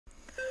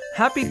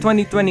Happy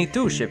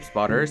 2022, ship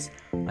spotters!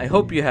 I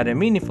hope you had a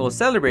meaningful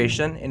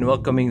celebration in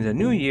welcoming the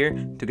new year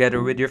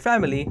together with your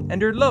family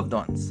and your loved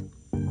ones.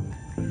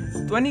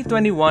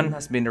 2021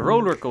 has been a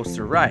roller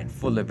coaster ride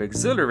full of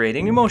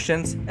exhilarating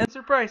emotions and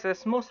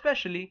surprises, most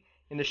especially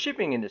in the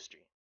shipping industry.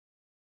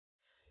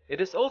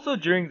 It is also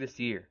during this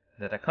year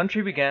that the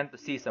country began to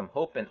see some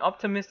hope and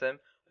optimism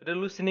with the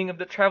loosening of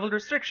the travel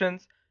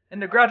restrictions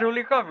and the gradual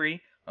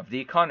recovery of the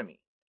economy.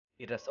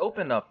 It has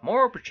opened up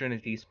more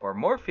opportunities for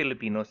more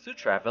Filipinos to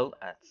travel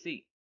at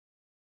sea.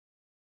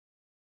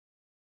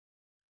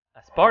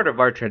 As part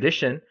of our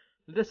tradition,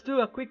 let us do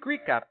a quick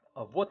recap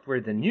of what were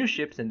the new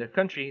ships in the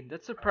country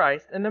that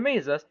surprised and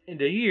amazed us in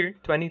the year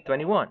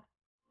 2021.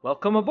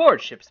 Welcome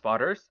aboard, ship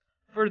spotters!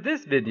 For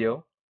this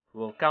video, we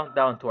will count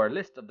down to our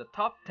list of the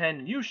top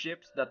 10 new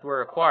ships that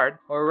were acquired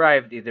or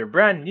arrived either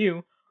brand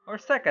new or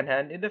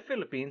secondhand in the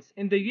Philippines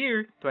in the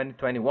year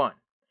 2021.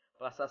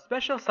 Plus a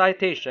special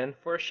citation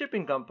for a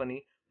shipping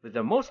company with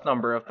the most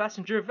number of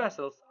passenger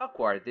vessels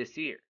acquired this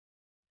year.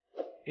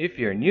 If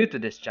you're new to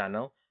this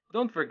channel,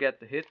 don't forget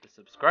to hit the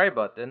subscribe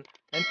button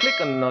and click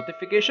on the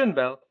notification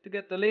bell to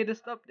get the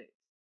latest updates.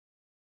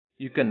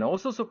 You can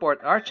also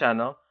support our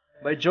channel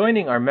by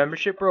joining our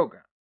membership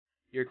program.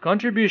 Your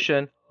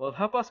contribution will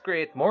help us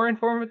create more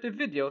informative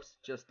videos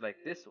just like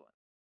this one.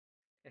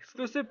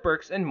 Exclusive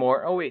perks and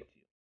more await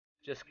you.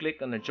 Just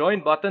click on the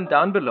join button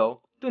down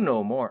below to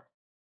know more.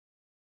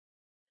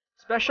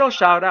 Special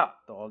shout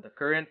out to all the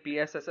current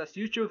PSSS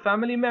YouTube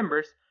family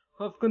members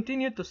who have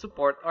continued to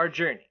support our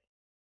journey.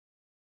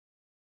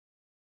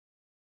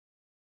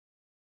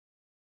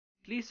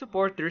 Please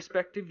support the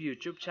respective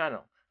YouTube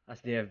channel as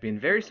they have been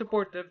very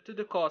supportive to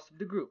the cause of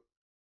the group.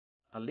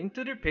 A link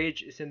to their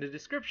page is in the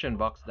description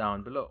box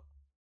down below.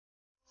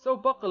 So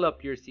buckle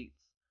up your seats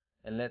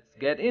and let's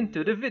get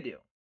into the video.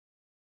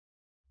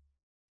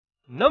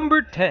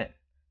 Number 10.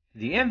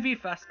 The MV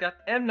Fastcat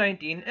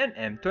M19 and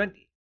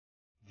M20.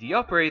 The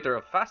operator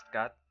of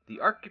Fastcat, the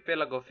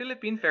Archipelago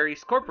Philippine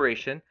Ferries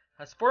Corporation,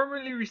 has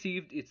formally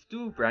received its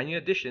two brand new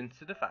additions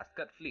to the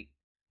Fastcat fleet,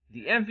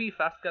 the MV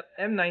Fastcat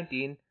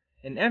M19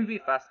 and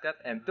MV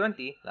Fastcat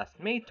M20 last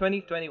May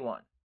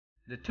 2021.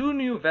 The two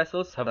new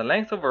vessels have a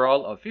length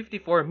overall of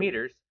 54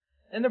 meters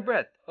and a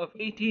breadth of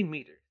 18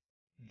 meters.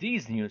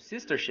 These new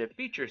sister ship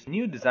features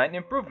new design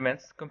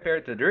improvements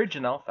compared to the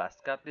original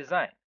Fastcat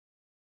design.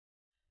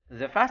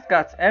 The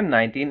Fastcats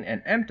M19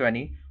 and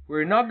M20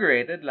 were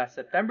inaugurated last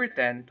September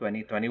 10,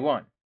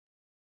 2021.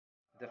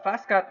 The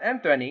Fastcat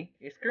M20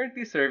 is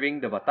currently serving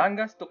the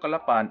Batangas to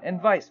Calapan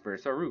and vice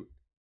versa route.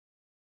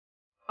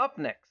 Up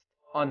next,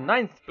 on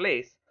 9th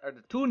place, are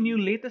the two new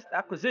latest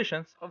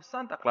acquisitions of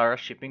Santa Clara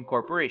Shipping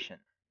Corporation,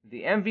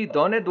 the MV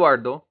Don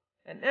Eduardo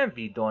and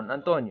MV Don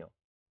Antonio.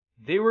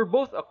 They were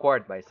both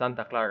acquired by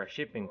Santa Clara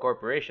Shipping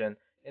Corporation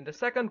in the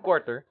second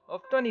quarter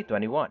of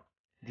 2021.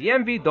 The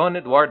MV Don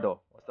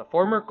Eduardo was the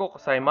former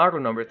Kokusai Maru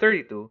No.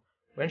 32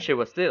 when she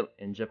was still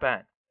in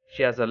Japan.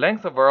 She has a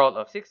length overall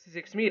of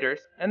 66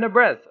 meters and a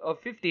breadth of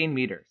 15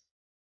 meters.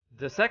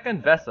 The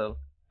second vessel,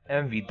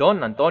 MV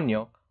Don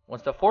Antonio,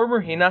 was the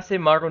former Hinase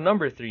Maru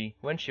No. 3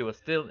 when she was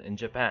still in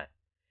Japan.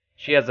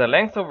 She has a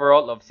length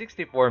overall of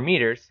 64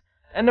 meters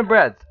and a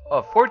breadth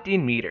of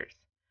 14 meters.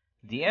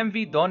 The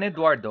MV Don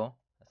Eduardo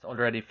has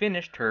already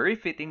finished her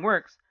refitting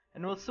works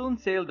and will soon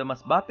sail the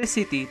Masbate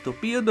City to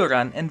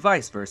Piodoran and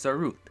vice versa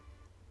route.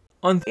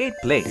 On the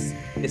 8th place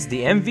is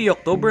the MV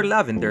October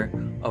Lavender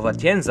of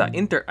Atienza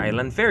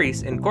Inter-Island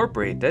Ferries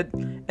Incorporated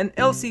and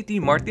LCT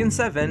Martin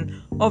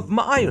 7 of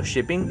Maayo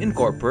Shipping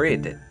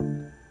Incorporated.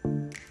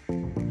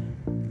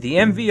 The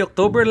MV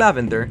October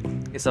Lavender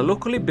is a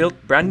locally built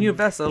brand new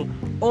vessel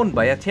owned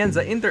by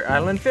Atienza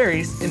Inter-Island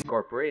Ferries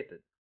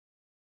Incorporated.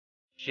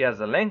 She has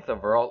a length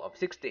overall of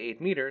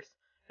 68 meters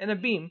and a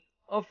beam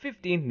of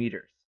 15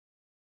 meters.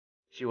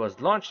 She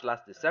was launched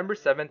last December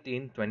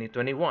 17,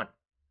 2021.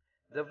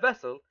 The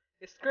vessel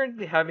is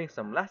currently having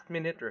some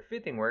last-minute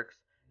refitting works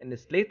and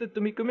is slated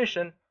to be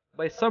commissioned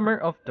by summer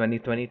of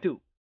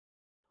 2022.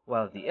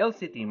 While the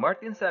LCT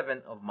Martin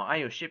 7 of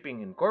Maayo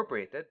Shipping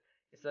Incorporated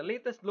is the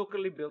latest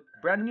locally built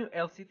brand new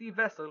LCT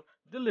vessel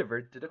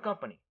delivered to the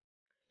company.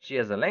 She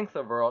has a length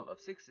overall of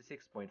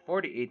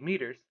 66.48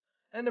 meters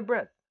and a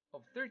breadth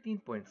of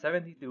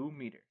 13.72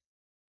 meters.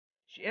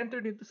 She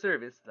entered into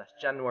service last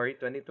January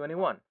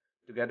 2021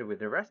 together with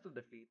the rest of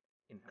the fleet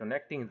in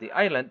connecting the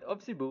island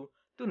of Cebu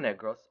to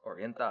Negros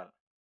Oriental.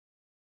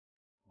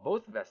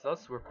 Both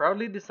vessels were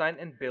proudly designed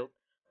and built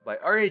by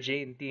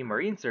RAJ&T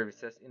Marine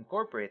Services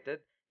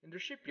Incorporated in their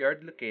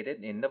shipyard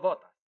located in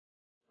Navotas.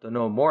 To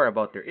know more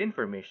about their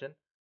information,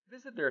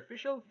 visit their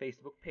official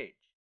Facebook page.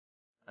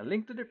 A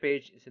link to their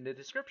page is in the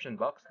description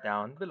box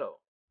down below.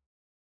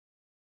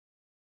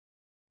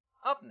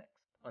 Up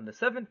next, on the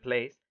 7th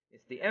place,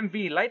 is the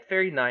MV Light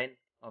Ferry 9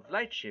 of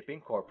Light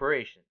Shipping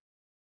Corporation.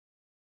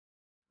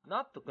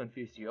 Not to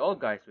confuse you all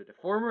guys with the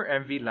former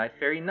MV Light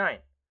Ferry 9,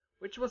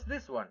 which was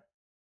this one.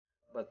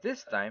 But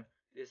this time,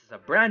 this is a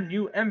brand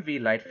new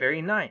MV Light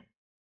Ferry 9.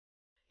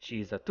 She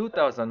is a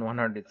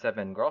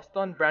 2,107 gross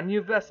ton brand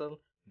new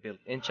vessel built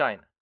in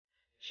China.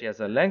 She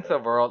has a length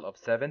overall of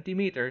 70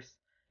 meters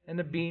and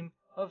a beam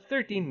of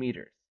 13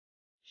 meters.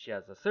 She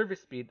has a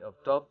service speed of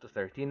 12 to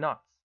 13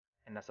 knots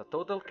and has a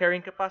total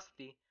carrying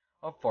capacity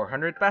of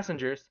 400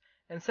 passengers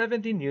and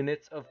 17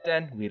 units of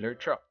 10-wheeler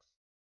trucks.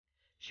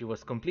 She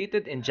was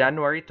completed in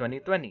January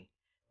 2020,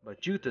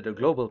 but due to the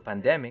global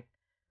pandemic,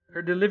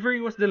 her delivery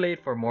was delayed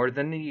for more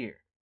than a year.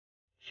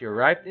 She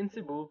arrived in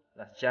Cebu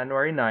last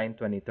January 9,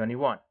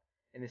 2021,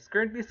 and is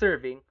currently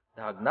serving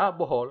the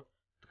Tagna-Bohol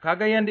to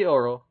Cagayan de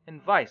Oro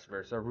and vice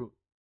versa route.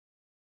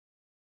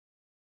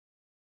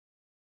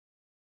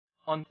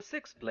 On the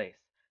 6th place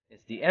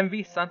is the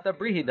MV Santa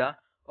Brigida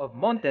of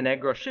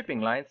Montenegro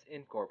Shipping Lines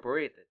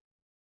Incorporated.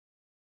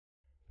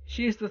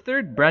 She is the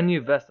third brand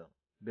new vessel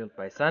built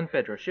by San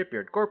Pedro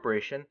Shipyard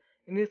Corporation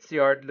in its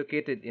yard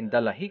located in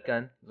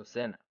Dalahican,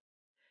 Lucena.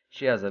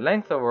 She has a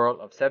length overall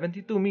of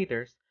 72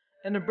 meters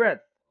and a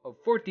breadth of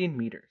 14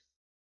 meters.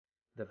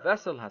 The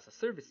vessel has a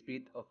service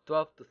speed of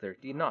 12 to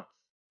 13 knots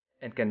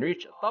and can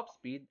reach a top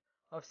speed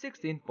of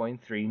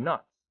 16.3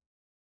 knots.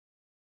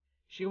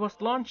 She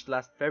was launched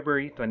last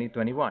February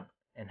 2021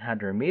 and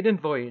had her maiden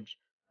voyage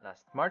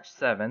last March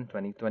 7,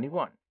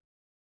 2021.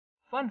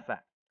 Fun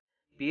fact: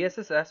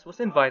 PSSS was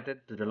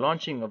invited to the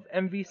launching of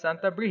MV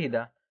Santa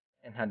Brigida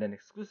and had an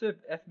exclusive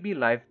FB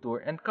Live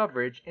tour and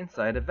coverage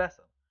inside the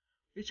vessel,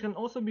 which can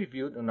also be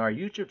viewed on our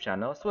YouTube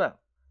channel as well,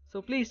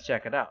 so please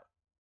check it out.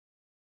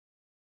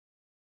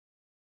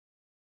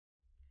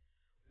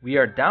 We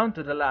are down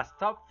to the last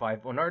top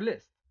 5 on our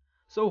list,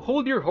 so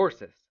hold your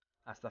horses,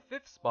 as the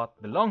 5th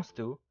spot belongs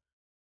to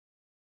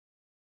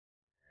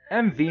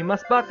MV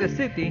Masbate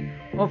City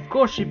of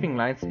Co Shipping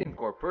Lines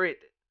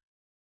Incorporated.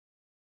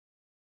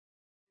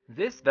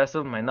 This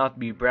vessel might not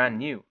be brand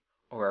new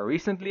or a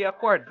recently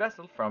acquired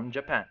vessel from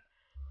Japan,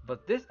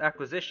 but this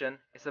acquisition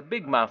is a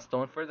big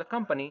milestone for the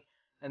company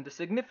and the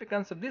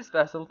significance of this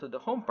vessel to the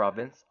home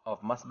province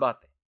of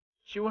Masbate.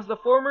 She was the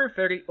former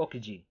ferry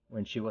Okiji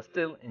when she was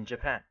still in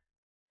Japan.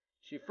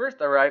 She first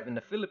arrived in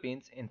the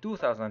Philippines in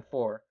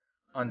 2004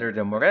 under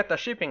the Moreta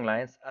Shipping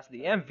Lines as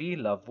the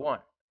MV Love 1,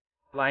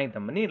 plying the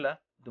Manila,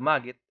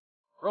 Dumaguete,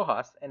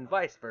 Rojas, and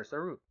vice versa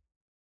route.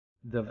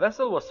 The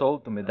vessel was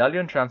sold to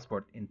Medallion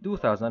Transport in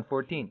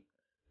 2014,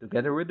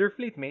 together with her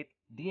fleetmate,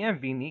 the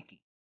MV Nikki.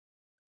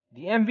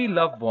 The MV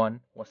Love 1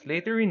 was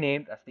later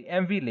renamed as the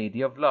MV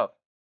Lady of Love,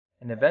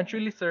 and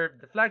eventually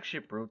served the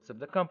flagship routes of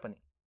the company.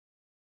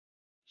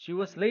 She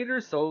was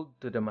later sold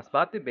to the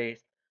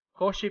Masbate-based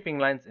Co Shipping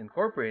Lines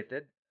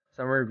Incorporated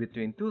somewhere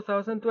between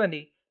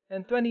 2020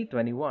 and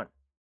 2021.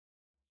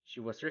 She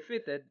was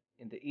refitted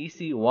in the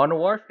EC Wano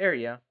Wharf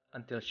area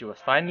until she was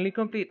finally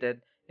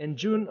completed in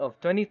June of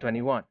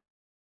 2021.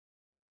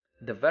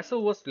 The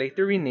vessel was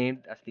later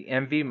renamed as the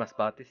MV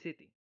Masbate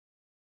City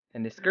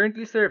and is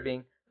currently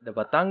serving the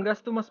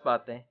Batangas to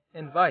Masbate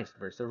and vice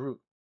versa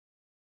route.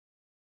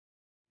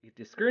 It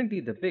is currently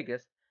the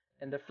biggest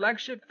and the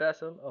flagship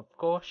vessel of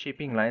Co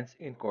Shipping Lines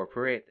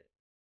Incorporated.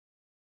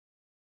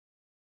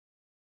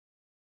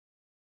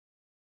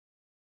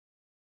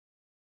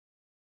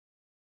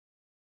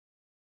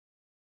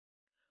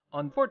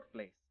 On 4th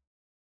place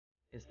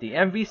is the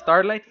MV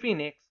Starlight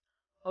Phoenix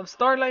of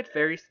Starlight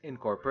Ferries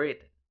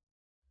Incorporated.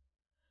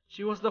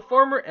 She was the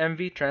former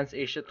MV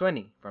TransAsia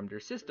 20 from their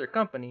sister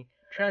company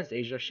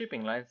TransAsia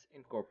Shipping Lines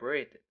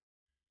Incorporated.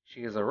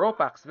 She is a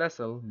RoPax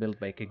vessel built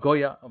by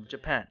Kegoya of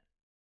Japan.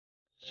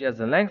 She has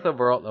a length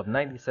overall of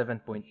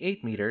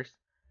 97.8 meters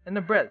and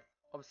a breadth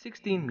of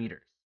 16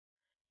 meters.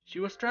 She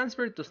was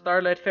transferred to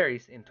Starlight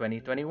Ferries in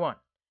 2021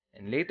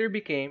 and later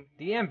became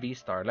the MV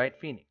Starlight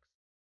Phoenix.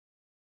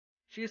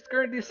 She is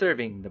currently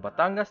serving the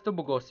Batangas to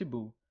Bugo,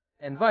 Cebu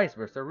and vice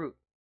versa route,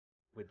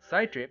 with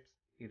side trips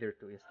either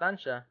to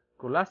Estancia,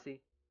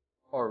 Culasi,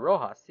 or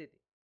Rojas City.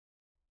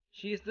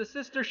 She is the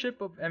sister ship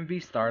of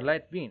MV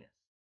Starlight Venus,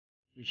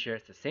 which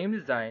shares the same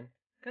design,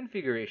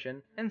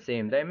 configuration, and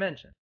same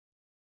dimension.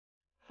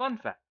 Fun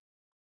fact: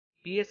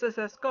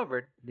 PSSS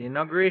covered the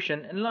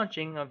inauguration and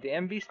launching of the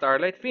MV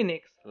Starlight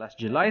Phoenix last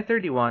July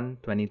 31,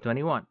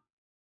 2021.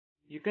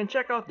 You can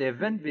check out the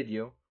event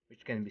video,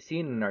 which can be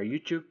seen on our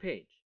YouTube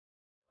page.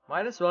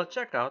 Might as well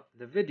check out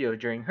the video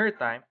during her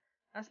time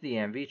as the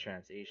MV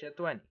TransAsia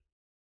 20.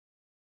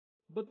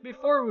 But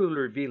before we will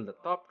reveal the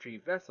top 3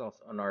 vessels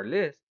on our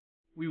list,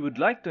 we would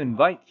like to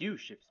invite you,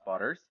 ship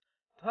spotters,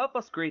 to help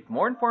us create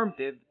more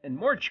informative and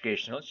more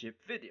educational ship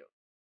videos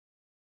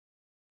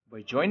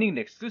by joining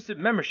the exclusive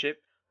membership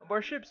of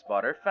our Ship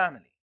Spotter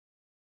family.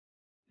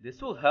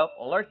 This will help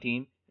all our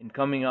team in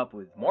coming up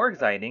with more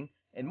exciting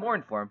and more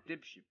informative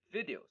ship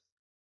videos,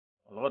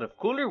 a lot of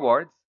cool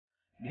rewards,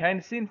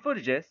 behind-the-scene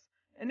footages,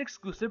 and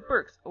exclusive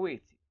perks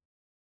awaits you.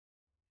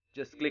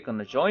 Just click on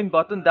the join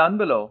button down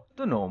below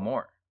to know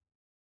more.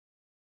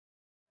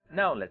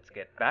 Now let's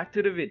get back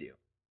to the video.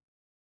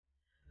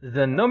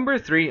 The number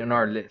 3 on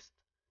our list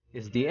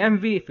is the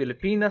MV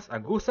Filipinas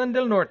Agusan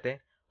del Norte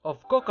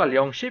of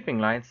Cocalyong Shipping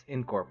Lines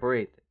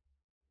Incorporated.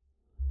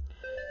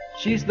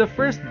 She is the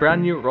first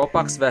brand new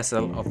RoPax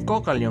vessel of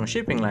Cocalyong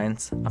Shipping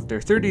Lines after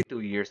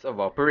 32 years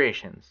of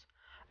operations,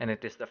 and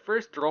it is the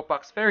first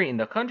RoPax ferry in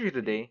the country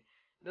today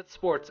that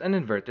sports an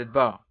inverted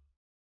bow.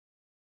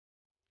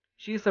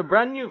 She is a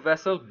brand new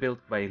vessel built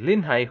by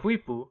Linhai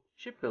Huipu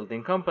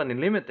Shipbuilding Company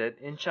Limited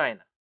in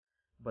China,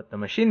 but the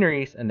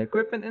machineries and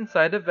equipment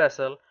inside the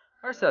vessel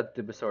are said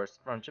to be sourced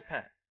from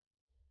Japan.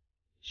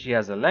 She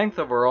has a length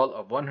overall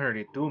of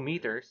 102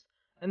 meters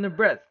and a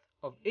breadth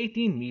of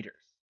 18 meters.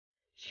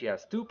 She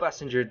has 2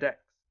 passenger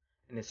decks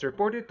and is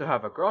reported to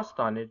have a gross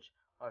tonnage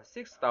of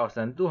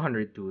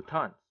 6,202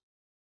 tons.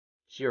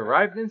 She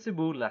arrived in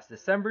Cebu last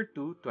December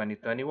 2,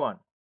 2021.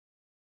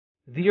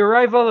 The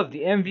arrival of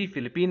the MV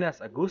Filipinas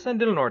Agusan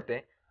del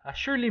Norte has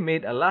surely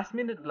made a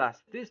last-minute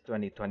blast this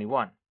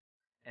 2021,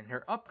 and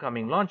her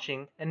upcoming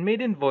launching and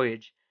maiden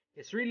voyage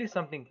is really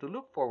something to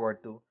look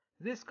forward to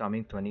this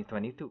coming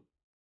 2022.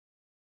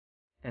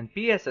 And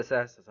PSSS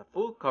has a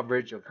full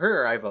coverage of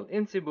her arrival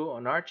in Cebu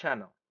on our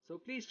channel, so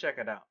please check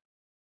it out.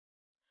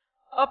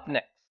 Up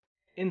next,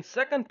 in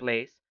second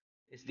place,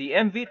 is the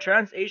MV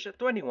TransAsia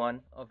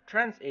 21 of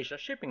TransAsia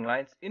Shipping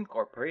Lines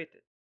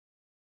Incorporated.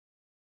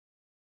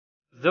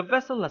 The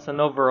vessel has an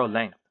overall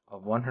length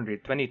of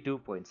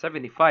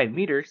 122.75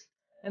 meters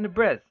and a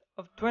breadth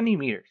of 20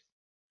 meters.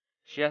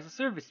 She has a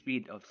service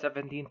speed of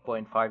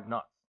 17.5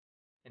 knots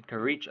and can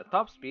reach a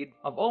top speed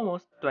of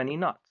almost 20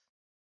 knots.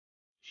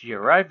 She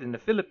arrived in the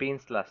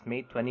Philippines last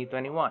May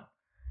 2021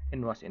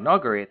 and was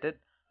inaugurated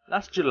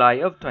last July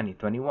of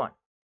 2021.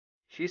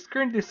 She is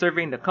currently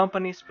serving the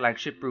company's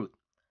flagship route,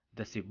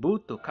 the Cebu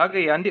to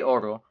Cagayan de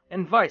Oro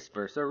and vice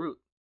versa route.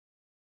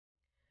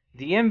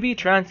 The MV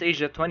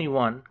TransAsia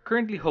 21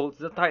 currently holds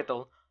the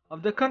title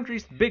of the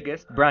country's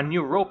biggest brand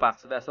new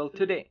RoPax vessel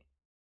today.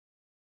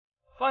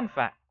 Fun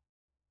fact: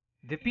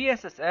 the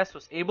PSSS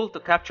was able to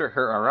capture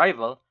her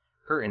arrival,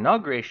 her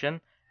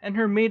inauguration, and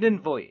her maiden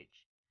voyage.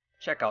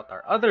 Check out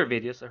our other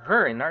videos of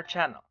her in our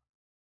channel.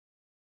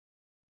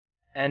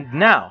 And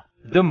now,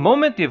 the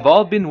moment you've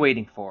all been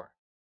waiting for.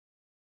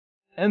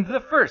 And the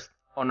first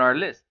on our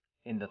list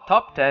in the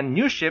top 10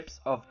 new ships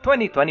of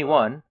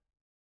 2021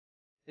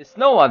 is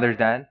no other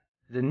than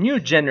the new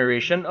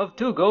generation of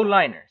Tugo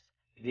liners,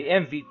 the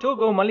MV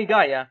Tugo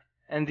Maligaya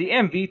and the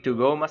MV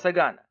Tugo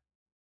Masagana.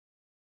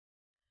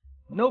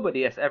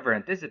 Nobody has ever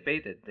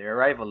anticipated the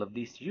arrival of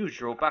these huge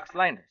RoPax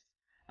liners,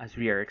 as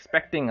we are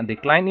expecting a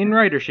decline in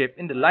ridership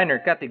in the liner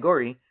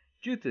category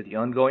due to the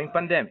ongoing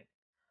pandemic,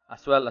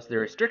 as well as the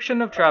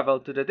restriction of travel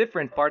to the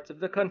different parts of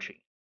the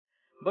country.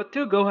 But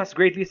Tugo has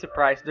greatly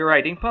surprised the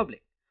riding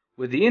public,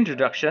 with the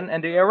introduction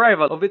and the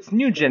arrival of its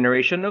new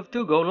generation of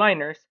Tugo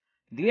liners,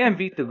 the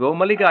MV Tugo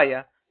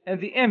Maligaya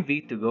and the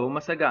MV Tugo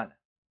Masagana.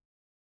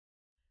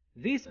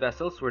 These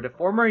vessels were the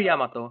former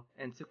Yamato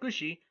and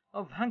Tsukushi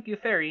of Hankyu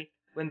Ferry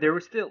when they were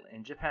still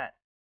in Japan.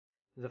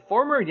 The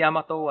former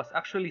Yamato was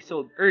actually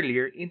sold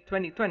earlier in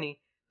 2020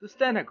 to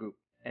Stena Group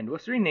and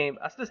was renamed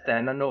as the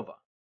Stena Nova.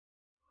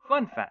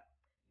 Fun fact: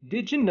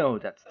 did you know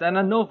that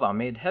Stena Nova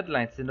made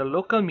headlines in the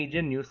local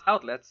media news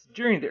outlets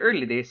during the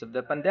early days of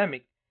the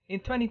pandemic in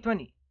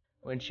 2020,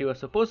 when she was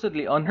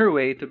supposedly on her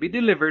way to be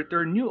delivered to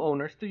her new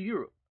owners to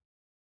Europe?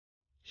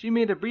 She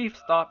made a brief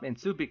stop in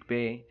Subic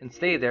Bay and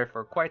stayed there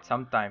for quite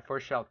some time for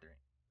sheltering,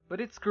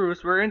 but its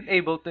crews weren't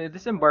able to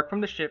disembark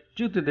from the ship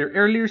due to the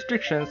early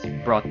restrictions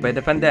brought by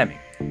the pandemic.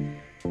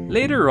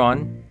 Later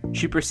on,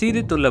 she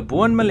proceeded to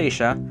Labuan,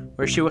 Malaysia,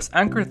 where she was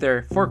anchored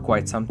there for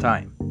quite some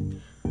time.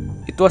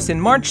 It was in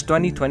March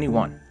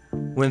 2021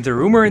 when the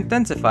rumor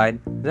intensified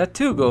that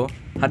Tugo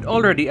had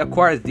already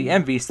acquired the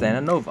MV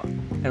Stena Nova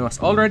and was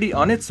already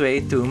on its way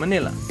to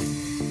Manila.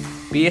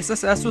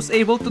 PSSS was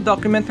able to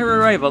document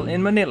her arrival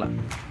in Manila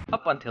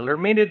up until her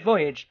maiden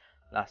voyage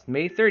last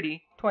May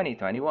 30,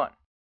 2021.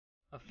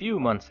 A few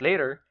months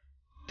later,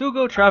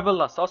 Tugo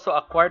Travel has also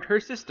acquired her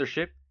sister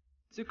ship,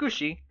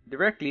 Tsukushi,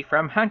 directly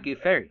from Hankyu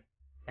Ferry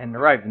and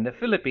arrived in the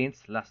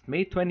Philippines last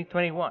May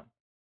 2021.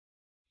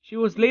 She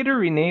was later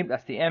renamed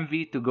as the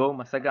MV Tugo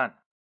Masagana.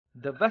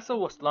 The vessel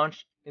was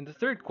launched in the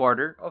third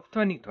quarter of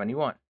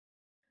 2021.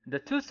 The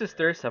two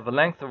sisters have a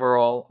length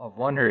overall of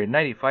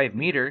 195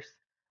 meters,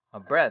 a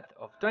breadth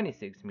of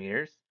 26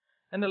 meters,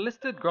 and a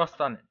listed gross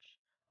tonnage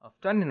of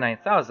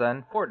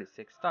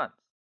 29,046 tons.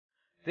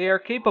 They are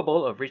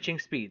capable of reaching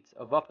speeds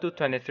of up to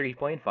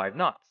 23.5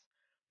 knots,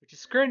 which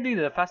is currently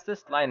the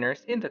fastest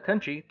liners in the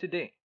country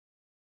today.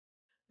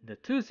 The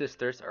two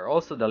sisters are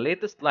also the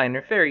latest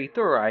liner ferry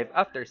to arrive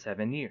after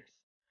 7 years.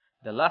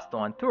 The last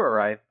one to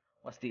arrive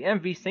was the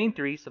MV St.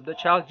 Therese of the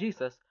Child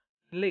Jesus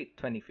in late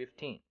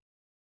 2015.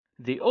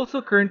 They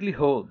also currently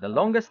hold the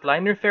longest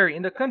liner ferry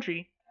in the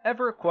country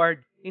ever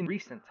acquired in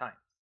recent times.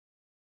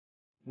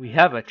 We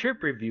have a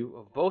trip review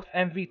of both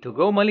MV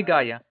Tugo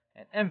Maligaya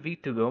and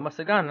MV Tugo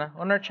Masagana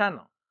on our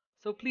channel,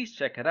 so please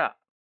check it out.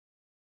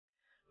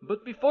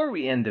 But before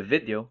we end the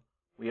video,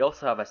 we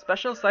also have a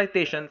special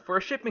citation for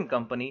a shipping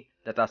company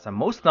that has the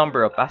most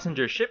number of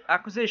passenger ship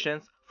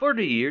acquisitions for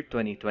the year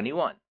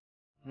 2021.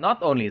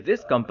 Not only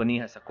this company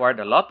has acquired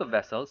a lot of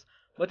vessels,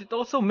 but it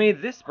also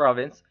made this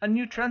province a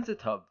new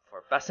transit hub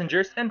for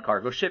passengers and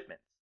cargo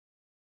shipments.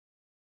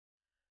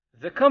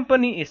 The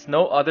company is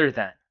no other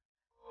than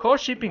Co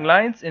Shipping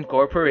Lines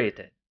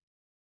Incorporated.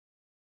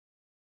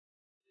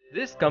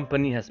 This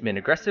company has been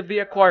aggressively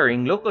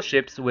acquiring local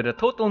ships with a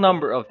total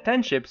number of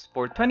 10 ships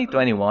for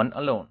 2021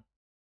 alone.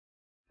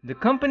 The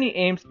company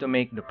aims to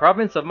make the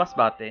province of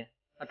Masbate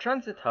a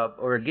transit hub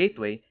or a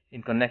gateway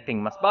in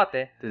connecting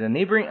Masbate to the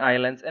neighboring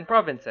islands and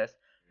provinces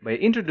by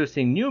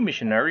introducing new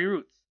missionary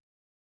routes,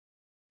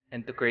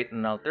 and to create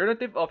an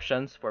alternative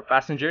options for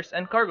passengers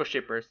and cargo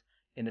shippers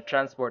in the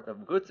transport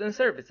of goods and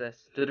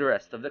services to the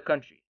rest of the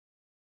country.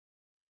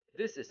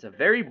 This is a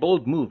very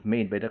bold move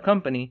made by the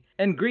company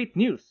and great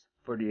news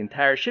for the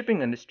entire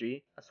shipping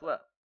industry as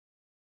well.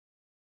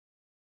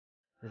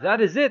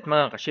 That is it,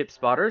 mga ka-ship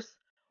spotters.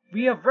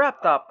 We have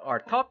wrapped up our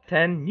top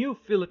 10 new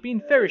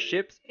Philippine ferry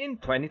ships in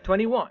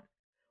 2021.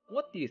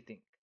 What do you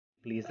think?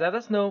 Please let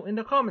us know in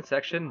the comment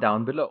section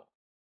down below.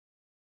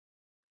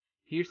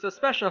 Here's a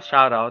special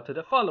shout out to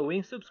the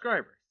following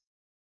subscribers.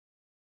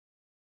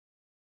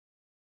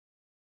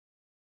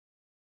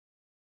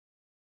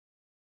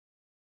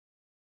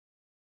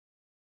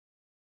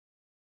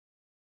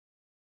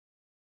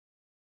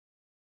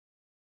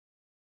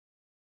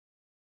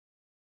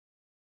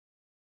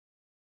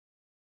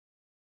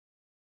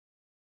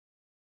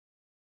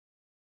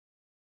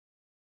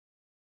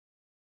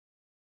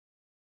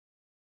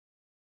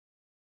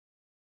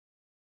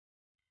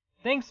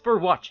 Thanks for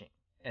watching,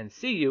 and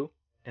see you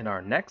in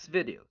our next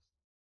videos.